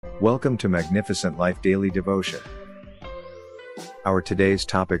Welcome to Magnificent Life Daily Devotion. Our today's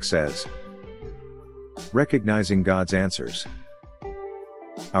topic says, Recognizing God's Answers.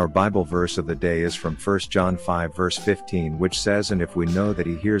 Our Bible verse of the day is from 1 John 5 verse 15, which says, And if we know that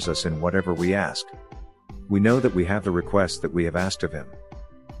He hears us in whatever we ask, we know that we have the request that we have asked of Him.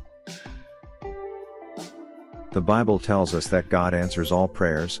 The Bible tells us that God answers all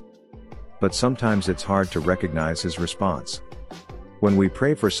prayers, but sometimes it's hard to recognize His response. When we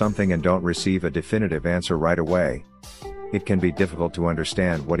pray for something and don't receive a definitive answer right away, it can be difficult to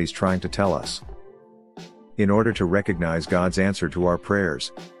understand what He's trying to tell us. In order to recognize God's answer to our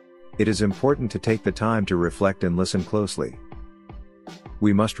prayers, it is important to take the time to reflect and listen closely.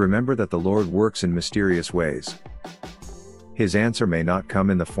 We must remember that the Lord works in mysterious ways. His answer may not come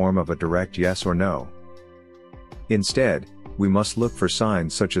in the form of a direct yes or no. Instead, we must look for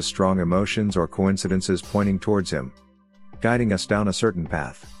signs such as strong emotions or coincidences pointing towards Him, guiding us down a certain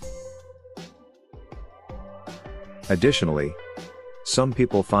path. Additionally, some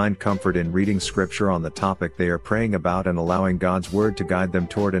people find comfort in reading scripture on the topic they are praying about and allowing God's word to guide them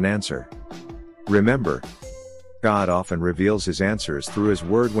toward an answer. Remember, God often reveals His answers through His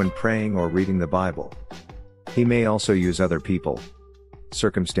word when praying or reading the Bible. He may also use other people,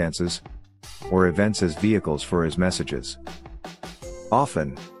 circumstances, or events as vehicles for His messages.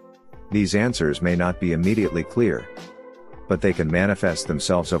 Often, these answers may not be immediately clear, but they can manifest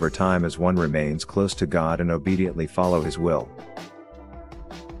themselves over time as one remains close to God and obediently follow His will.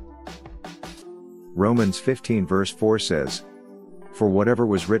 Romans 15 verse 4 says, For whatever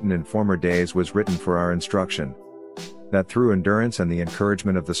was written in former days was written for our instruction, that through endurance and the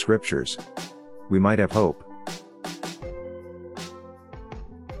encouragement of the Scriptures, we might have hope.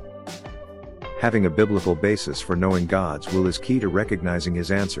 Having a biblical basis for knowing God's will is key to recognizing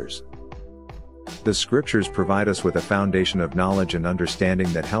His answers. The Scriptures provide us with a foundation of knowledge and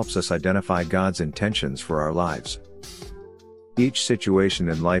understanding that helps us identify God's intentions for our lives. Each situation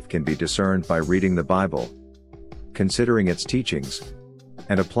in life can be discerned by reading the Bible, considering its teachings,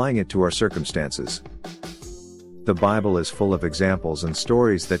 and applying it to our circumstances. The Bible is full of examples and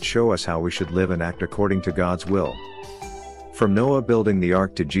stories that show us how we should live and act according to God's will. From Noah building the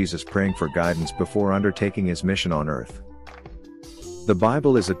ark to Jesus praying for guidance before undertaking His mission on earth. The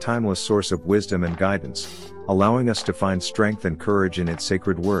Bible is a timeless source of wisdom and guidance, allowing us to find strength and courage in its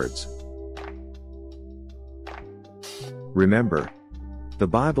sacred words. Remember, the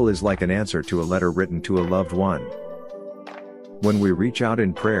Bible is like an answer to a letter written to a loved one. When we reach out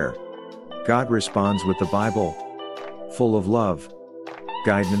in prayer, God responds with the Bible, full of love,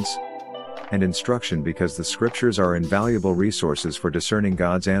 guidance, and instruction because the Scriptures are invaluable resources for discerning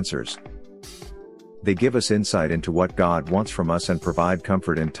God's answers. They give us insight into what God wants from us and provide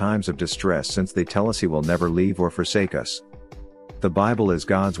comfort in times of distress since they tell us He will never leave or forsake us. The Bible is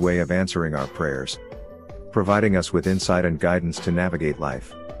God's way of answering our prayers, providing us with insight and guidance to navigate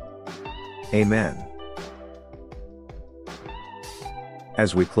life. Amen.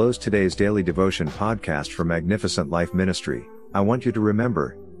 As we close today's daily devotion podcast for Magnificent Life Ministry, I want you to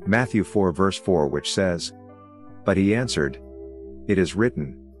remember Matthew 4 verse 4, which says, But He answered, It is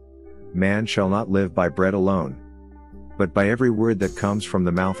written, Man shall not live by bread alone, but by every word that comes from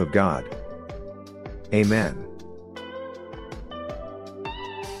the mouth of God. Amen.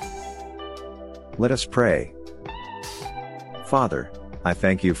 Let us pray. Father, I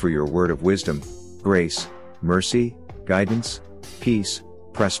thank You for Your word of wisdom, grace, mercy, guidance, peace,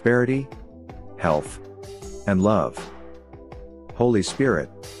 prosperity, health, and love. Holy Spirit,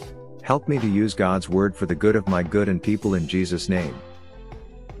 help me to use God's word for the good of my good and people in Jesus' name.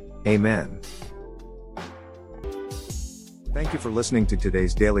 Amen. Thank you for listening to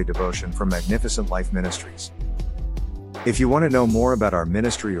today's daily devotion from Magnificent Life Ministries. If you want to know more about our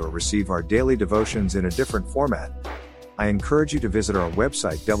ministry or receive our daily devotions in a different format, I encourage you to visit our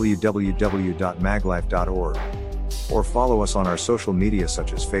website www.maglife.org or follow us on our social media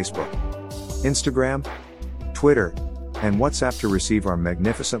such as Facebook, Instagram, Twitter, and WhatsApp to receive our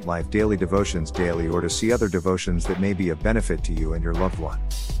Magnificent Life daily devotions daily or to see other devotions that may be of benefit to you and your loved one.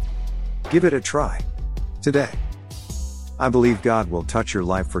 Give it a try today. I believe God will touch your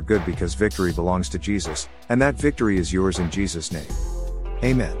life for good because victory belongs to Jesus, and that victory is yours in Jesus' name.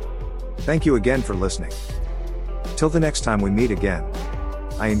 Amen. Thank you again for listening. Till the next time we meet again,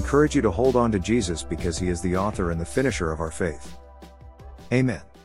 I encourage you to hold on to Jesus because He is the author and the finisher of our faith. Amen.